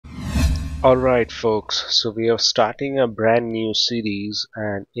Alright folks, so we are starting a brand new series,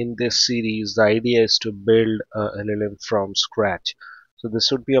 and in this series the idea is to build a LLM from scratch. So this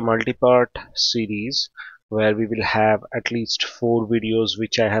would be a multi-part series where we will have at least 4 videos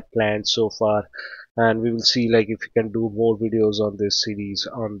which I have planned so far, and we will see like if we can do more videos on this series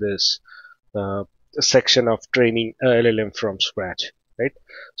on this uh, section of training a LLM from scratch, right?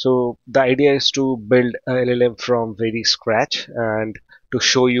 So the idea is to build a LLM from very scratch and to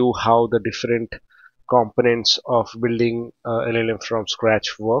show you how the different components of building a LLM from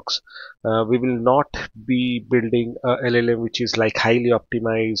scratch works. We will not be building a LLM which is like highly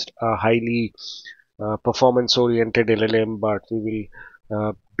optimized, highly performance oriented LLM, but we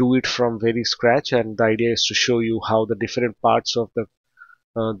will do it from very scratch, and the idea is to show you how the different parts of the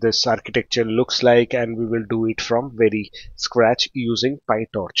this architecture looks like, and we will do it from very scratch using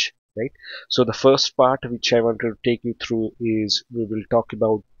Pytorch, right? So the first part which I want to take you through is we will talk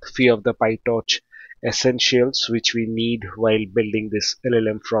about few of the Pytorch essentials which we need while building this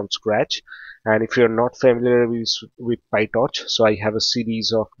LLM from scratch. And if you're not familiar with Pytorch, so I have a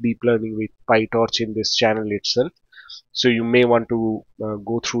series of deep learning with Pytorch in this channel itself, so you may want to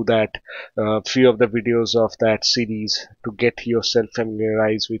go through that few of the videos of that series to get yourself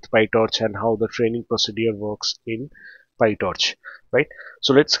familiarized with PyTorch and how the training procedure works in PyTorch, right?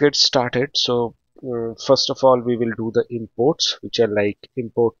 So let's get started. So first of all, we will do the imports, which are like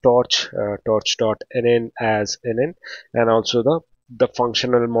import torch, torch.nn as nn, and also the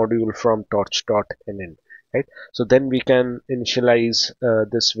functional module from torch.nn, right? So then we can initialize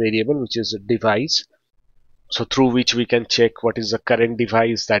this variable, which is a device, so through which we can check what is the current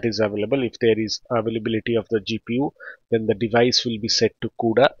device that is available. If there is availability of the GPU, then the device will be set to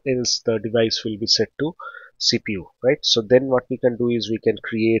CUDA, else the device will be set to CPU, right? So then what we can do is we can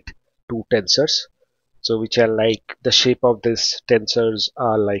create two tensors, so which are like the shape of these tensors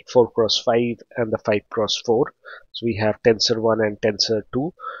are like 4 cross 5 and the 5 cross 4. So we have tensor 1 and tensor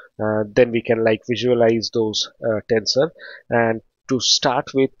 2. Then we can like visualize those tensor, and to start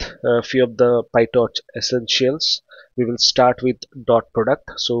with a few of the PyTorch essentials, we will start with dot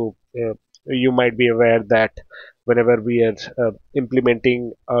product. So you might be aware that whenever we are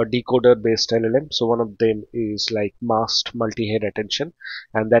implementing a decoder based LLM, so one of them is like masked multi-head attention,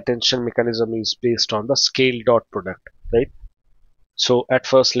 and the attention mechanism is based on the scale dot product, right? So at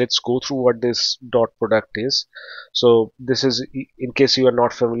first let's go through what this dot product is. So this is in case you are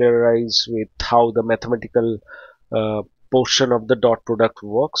not familiarized with how the mathematical uh, portion of the dot product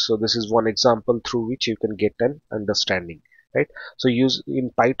works. So this is one example through which you can get an understanding, right? So use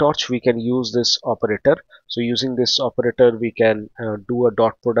in PyTorch we can use this operator. So using this operator we can do a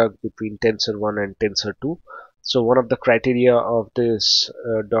dot product between tensor 1 and tensor 2. So one of the criteria of this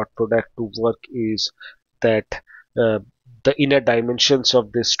dot product to work is that uh, the inner dimensions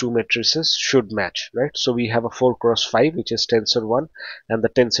of these two matrices should match, right? So we have a 4 cross 5 which is tensor 1, and the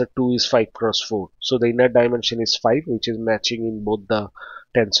tensor 2 is 5 cross 4. So the inner dimension is 5, which is matching in both the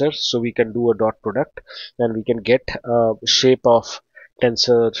tensors. So we can do a dot product and we can get a shape of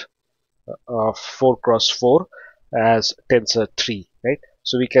tensor 4 cross 4 as tensor 3, right?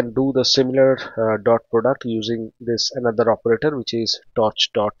 So we can do the similar dot product using this another operator, which is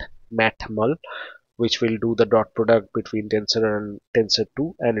torch.matmul, which will do the dot product between tensor and tensor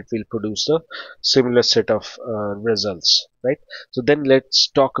 2, and it will produce a similar set of results, right? So then let's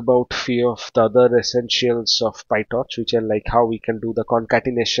talk about few of the other essentials of PyTorch, which are like how we can do the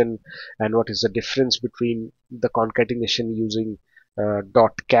concatenation and what is the difference between the concatenation using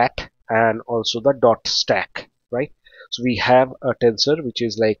dot cat and also the dot stack, right? So we have a tensor which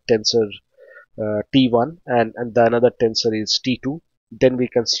is like tensor T1, and the another tensor is T2. Then we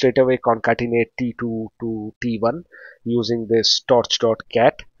can straight away concatenate T2 to T1 using this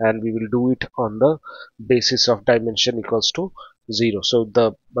torch.cat, and we will do it on the basis of dimension equals to 0. So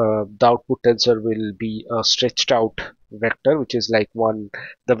the output tensor will be a stretched out vector, which is like 1,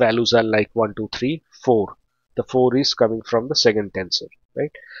 the values are like 1 2 3 4. The 4 is coming from the second tensor,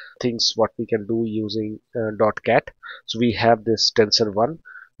 right? Things what we can do using dot cat. So we have this tensor 1,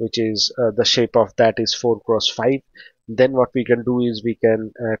 which is the shape of that is 4 cross 5. Then what we can do is we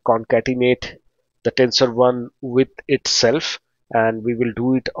can concatenate the tensor 1 with itself, and we will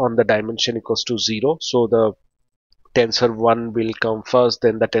do it on the dimension equals to 0. So the tensor 1 will come first,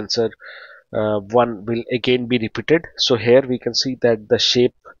 then the tensor 1 will again be repeated. So here we can see that the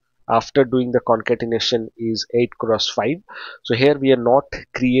shape after doing the concatenation is 8 cross 5. So here we are not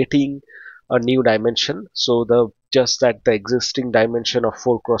creating a new dimension, so the just that the existing dimension of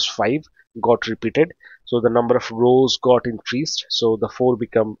 4 cross 5 got repeated, so the number of rows got increased, so the 4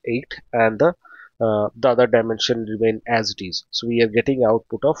 become 8 and the other dimension remain as it is. So we are getting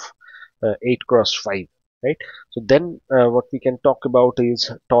output of 8 cross 5, right? So then what we can talk about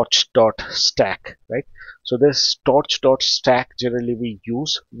is torch.stack, right? So this torch.stack generally we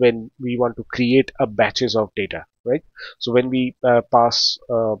use when we want to create a batches of data, right? So when we pass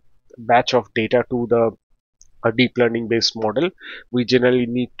a batch of data to a deep learning based model, we generally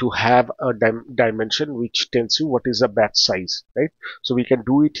need to have a dimension which tells you what is the batch size, right? So we can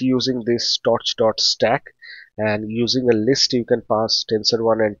do it using this torch.stack, and using a list you can pass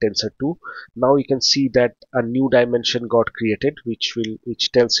tensor1 and tensor2. Now you can see that a new dimension got created which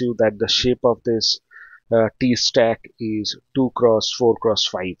tells you that the shape of this T stack is 2 cross 4 cross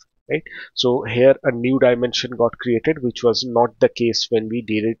 5, right? So here a new dimension got created, which was not the case when we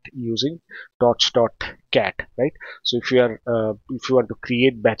did it using torch.cat, right? So if you want to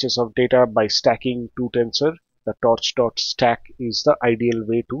create batches of data by stacking two tensor, the torch.stack is the ideal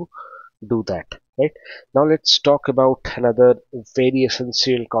way to do that, right? Now let's talk about another very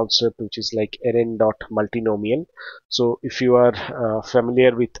essential concept, which is like NN dot multinomial. So if you are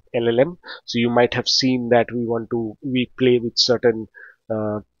familiar with LLM, so you might have seen that we play with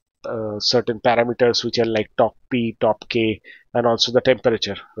uh, certain parameters which are like top p, top k, and also the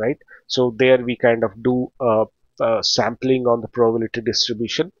temperature, right? So there we kind of do sampling on the probability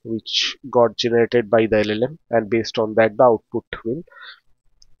distribution which got generated by the LLM, and based on that the output will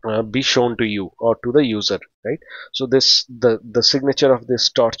be shown to you or to the user, right? So the signature of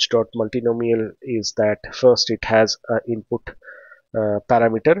this torch dot multinomial is that first it has an input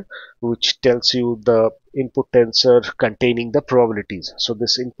parameter which tells you the input tensor containing the probabilities. So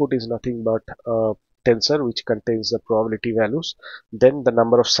this input is nothing but a tensor which contains the probability values, then the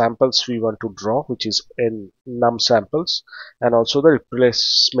number of samples we want to draw, which is n num samples, and also the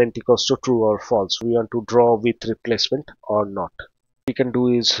replacement equals to true or false, we want to draw with replacement or not. We can do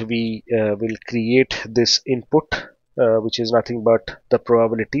is we will create this input which is nothing but the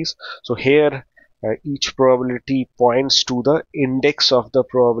probabilities. So here each probability points to the index of the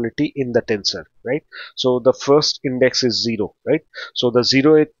probability in the tensor, right? So the first index is 0, right? So the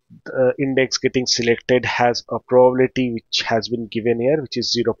 0th index getting selected has a probability which has been given here, which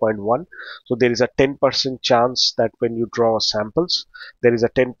is 0.1. So there is a 10% chance that when you draw samples, there is a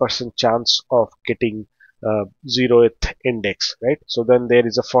 10% chance of getting 0th index, right? So then there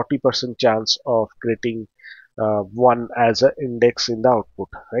is a 40% chance of getting 1 as an index in the output,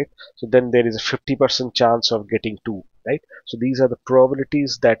 right? So then there is a 50% chance of getting 2, right? So these are the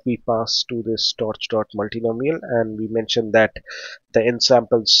probabilities that we pass to this torch dot multinomial, and we mentioned that the n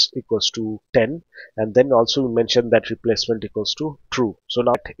samples equals to 10, and then also we mentioned that replacement equals to true. So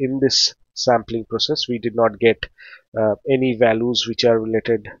now in this sampling process we did not get any values which are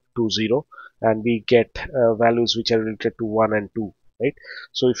related to 0, and we get values which are related to 1 and 2, right?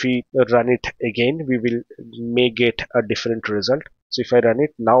 So if we run it again, we may get a different result. So if I run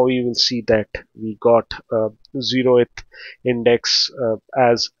it now, you will see that we got 0th index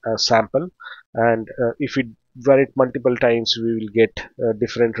as a sample, and if we run it multiple times, we will get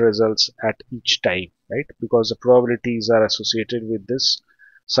different results at each time, right? Because the probabilities are associated with this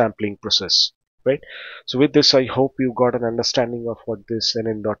sampling process, right? So with this, I hope you got an understanding of what this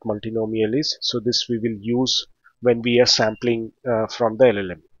NN dot multinomial is. So this we will use when we are sampling from the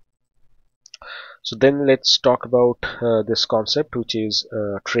LLM. So then let's talk about this concept, which is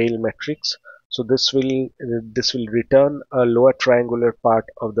trail matrix. So this will return a lower triangular part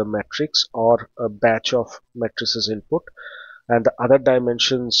of the matrix or a batch of matrices input, and the other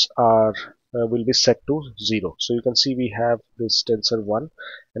dimensions are will be set to 0. So you can see we have this tensor 1,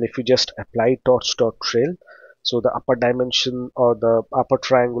 and if you just apply torch.trail, so the upper dimension or the upper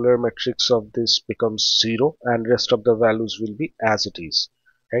triangular matrix of this becomes 0, and rest of the values will be as it is,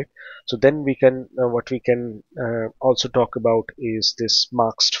 right? So then we can what we can also talk about is this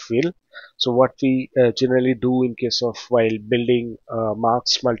masked fill. So what we generally do in case of while building a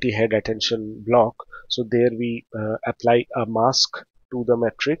masked multi-head attention block, so there we apply a mask to the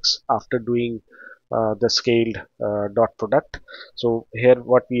matrix after doing the scaled dot product. So here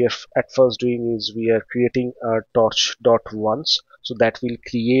what we are at first doing is we are creating a torch dot once, so that will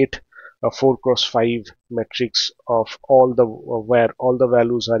create a 4 cross 5 matrix of all the where all the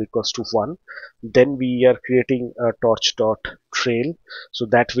values are equals to 1. Then we are creating a torch dot trail, so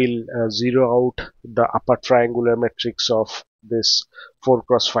that will zero out the upper triangular matrix of this 4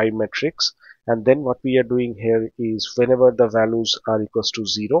 cross 5 matrix. And then what we are doing here is whenever the values are equals to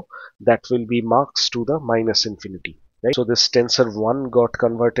 0, that will be marks to the minus infinity, right? So this tensor 1 got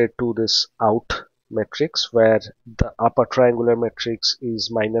converted to this out matrix where the upper triangular matrix is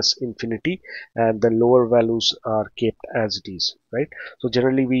minus infinity and the lower values are kept as it is, right? So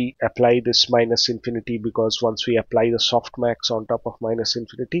generally we apply this minus infinity because once we apply the softmax on top of minus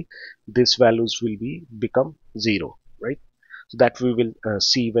infinity, these values will become 0, right? So that we will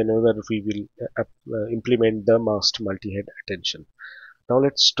see whenever we will implement the masked multi-head attention. Now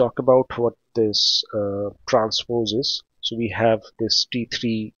let's talk about what this transpose is. So we have this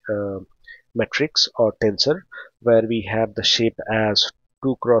T3 matrix or tensor where we have the shape as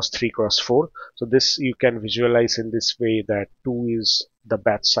 2 cross 3 cross 4. So this you can visualize in this way that 2 is the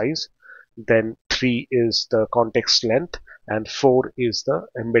batch size, then 3 is the context length, and 4 is the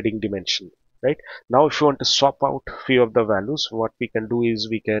embedding dimension, right? Now if you want to swap out few of the values, what we can do is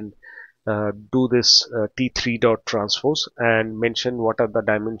we can do this T3 dot transpose and mention what are the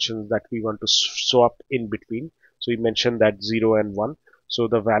dimensions that we want to swap in between. So we mentioned that 0 and 1. So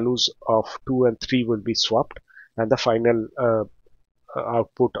the values of 2 and 3 will be swapped, and the final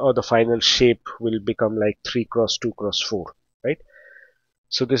output or the final shape will become like 3 cross 2 cross 4, right?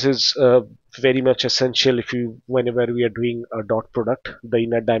 So this is very much essential. If you, whenever we are doing a dot product, the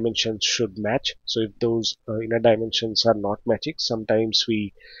inner dimensions should match. So if those inner dimensions are not matching, sometimes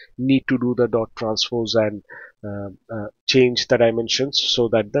we need to do the dot transpose and change the dimensions so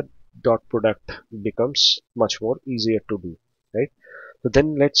that the dot product becomes much more easier to do, right? So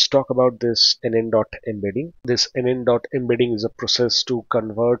then let's talk about this NN dot embedding. This NN dot embedding is a process to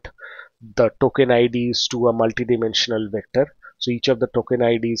convert the token IDs to a multidimensional vector. So each of the token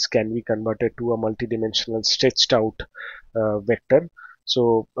IDs can be converted to a multidimensional stretched out vector.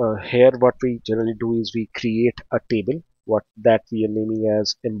 So here what we generally do is we create a table, what that we are naming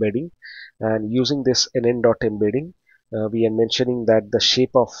as embedding, and using this NN dot embedding, we are mentioning that the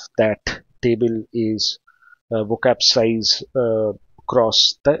shape of that table is vocab size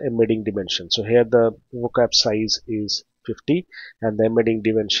cross the embedding dimension. So here the vocab size is 50 and the embedding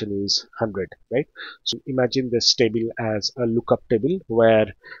dimension is 100, right? So imagine this table as a lookup table where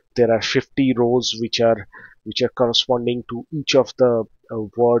there are 50 rows which are corresponding to each of the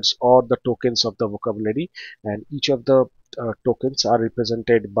words or the tokens of the vocabulary, and each of the tokens are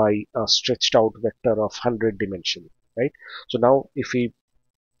represented by a stretched out vector of 100 dimension, right? So now if we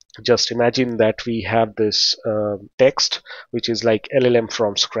just imagine that we have this text which is like LLM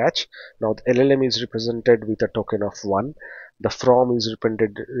from scratch. Now the LLM is represented with a token of 1, the from is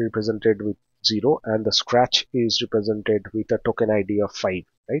represented with 0, and the scratch is represented with a token ID of 5,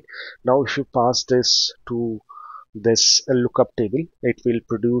 right? Now if you pass this to this lookup table, it will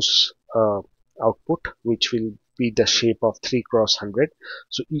produce output which will be the shape of 3 cross 100.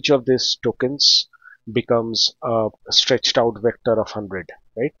 So each of these tokens becomes a stretched out vector of 100,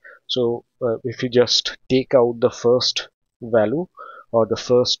 right? So if you just take out the first value or the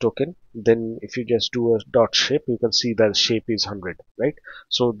first token, then if you just do a dot shape, you can see that the shape is 100, right?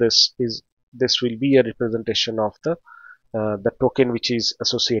 So this will be a representation of the token which is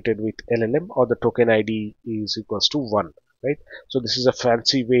associated with LLM, or the token ID is equals to 1, right? So this is a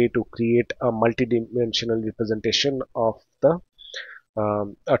fancy way to create a multi-dimensional representation of the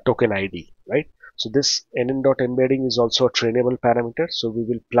a token ID, right? So this NN dot embedding is also a trainable parameter. So we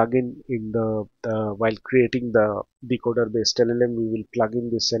will plug in the while creating the decoder based LLM, we will plug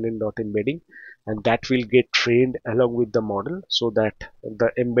in this NN dot embedding, and that will get trained along with the model so that the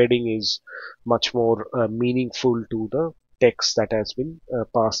embedding is much more meaningful to the text that has been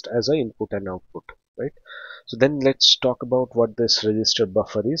passed as an input and output, right? So then let's talk about what this registered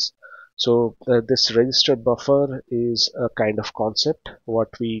buffer is. So this registered buffer is a kind of concept what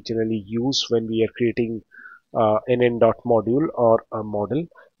we generally use when we are creating NN dot module or a model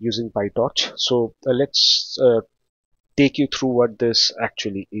using PyTorch. So let's take you through what this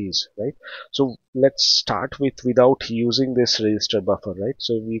actually is, right? So let's start with without using this register buffer, right?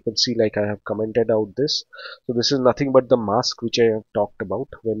 So you can see like I have commented out this. So this is nothing but the mask which I have talked about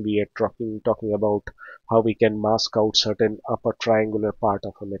when we are talking about how we can mask out certain upper triangular part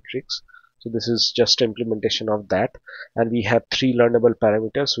of a matrix. So this is just implementation of that, and we have three learnable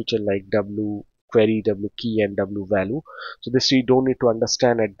parameters which are like W query, W key, and W value. So this you don't need to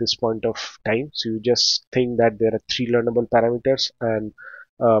understand at this point of time. So you just think that there are three learnable parameters and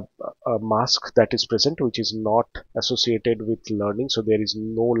a mask that is present which is not associated with learning. So there is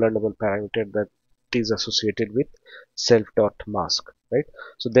no learnable parameter that is associated with self.mask, right?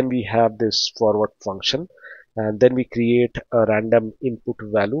 So then we have this forward function, and then we create a random input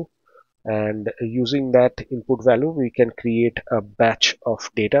value, and using that input value we can create a batch of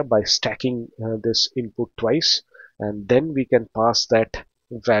data by stacking this input twice, and then we can pass that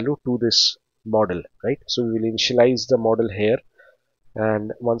value to this model, right? So we will initialize the model here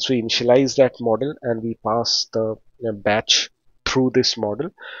And once we initialize that model and we pass the batch through this model,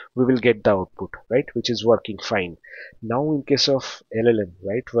 we will get the output, right, which is working fine. Now in case of LLM,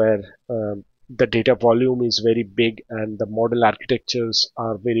 right, where the data volume is very big and the model architectures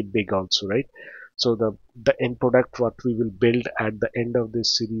are very big also, right? So the end product what we will build at the end of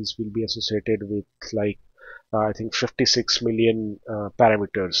this series will be associated with like I think 56 million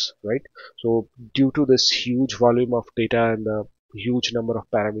parameters, right? So due to this huge volume of data and the huge number of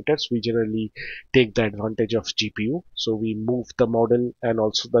parameters, we generally take the advantage of GPU. So we move the model and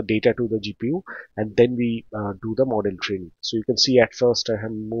also the data to the GPU, and then we do the model training. So you can see at first I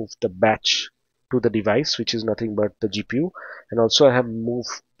have moved the batch to the device, which is nothing but the GPU, and also I have moved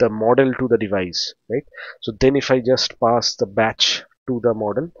the model to the device, right? So then if I just pass the batch to the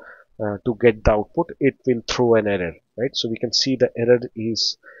model, to get the output, it will throw an error, right? So we can see the error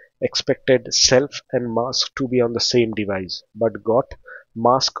is expected self and mask to be on the same device, but got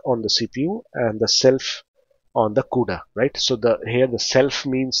mask on the CPU and the self on the CUDA, right? So the here the self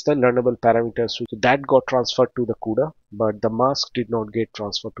means the learnable parameters, so that got transferred to the CUDA, but the mask did not get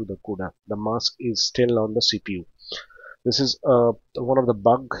transferred to the CUDA. The mask is still on the CPU. This is one of the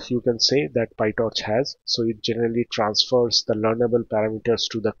bug you can say that Pytorch has. So it generally transfers the learnable parameters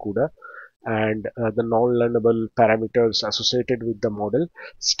to the CUDA, and the non-learnable parameters associated with the model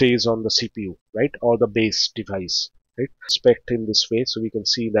stays on the CPU, right, or the base device, right? Inspect in this way, so we can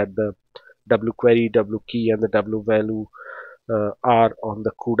see that the W query, W key, and the W value are on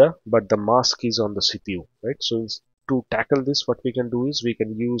the CUDA, but the mask is on the CPU, right? So to tackle this, what we can do is we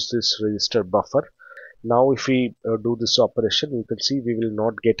can use this register buffer. Now if we do this operation, you can see we will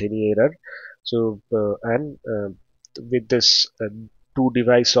not get any error. So and with this two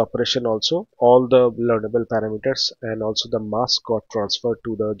device operation also, all the learnable parameters and also the mask got transferred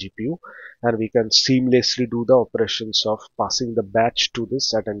to the GPU, and we can seamlessly do the operations of passing the batch to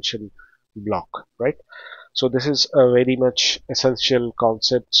this attention block, right? So this is a very much essential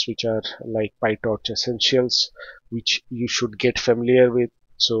concepts which are like Pytorch Essentials, which you should get familiar with.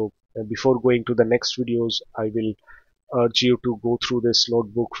 So before going to the next videos, I will urge you to go through this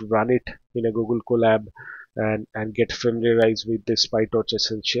notebook, run it in a Google Colab, and get familiarized with this Pytorch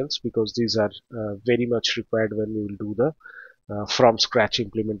Essentials, because these are very much required when you will do the from scratch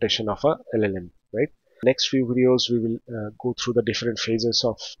implementation of a LLM, right? Next few videos we will go through the different phases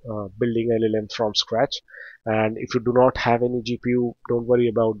of building LLM from scratch. And if you do not have any GPU, don't worry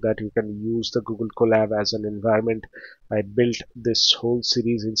about that. You can use the Google Colab as an environment. I built this whole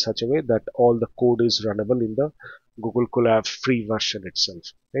series in such a way that all the code is runnable in the Google Colab free version itself,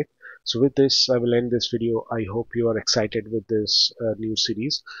 right? So with this, I will end this video. I hope you are excited with this new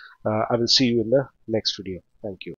series. I will see you in the next video. Thank you.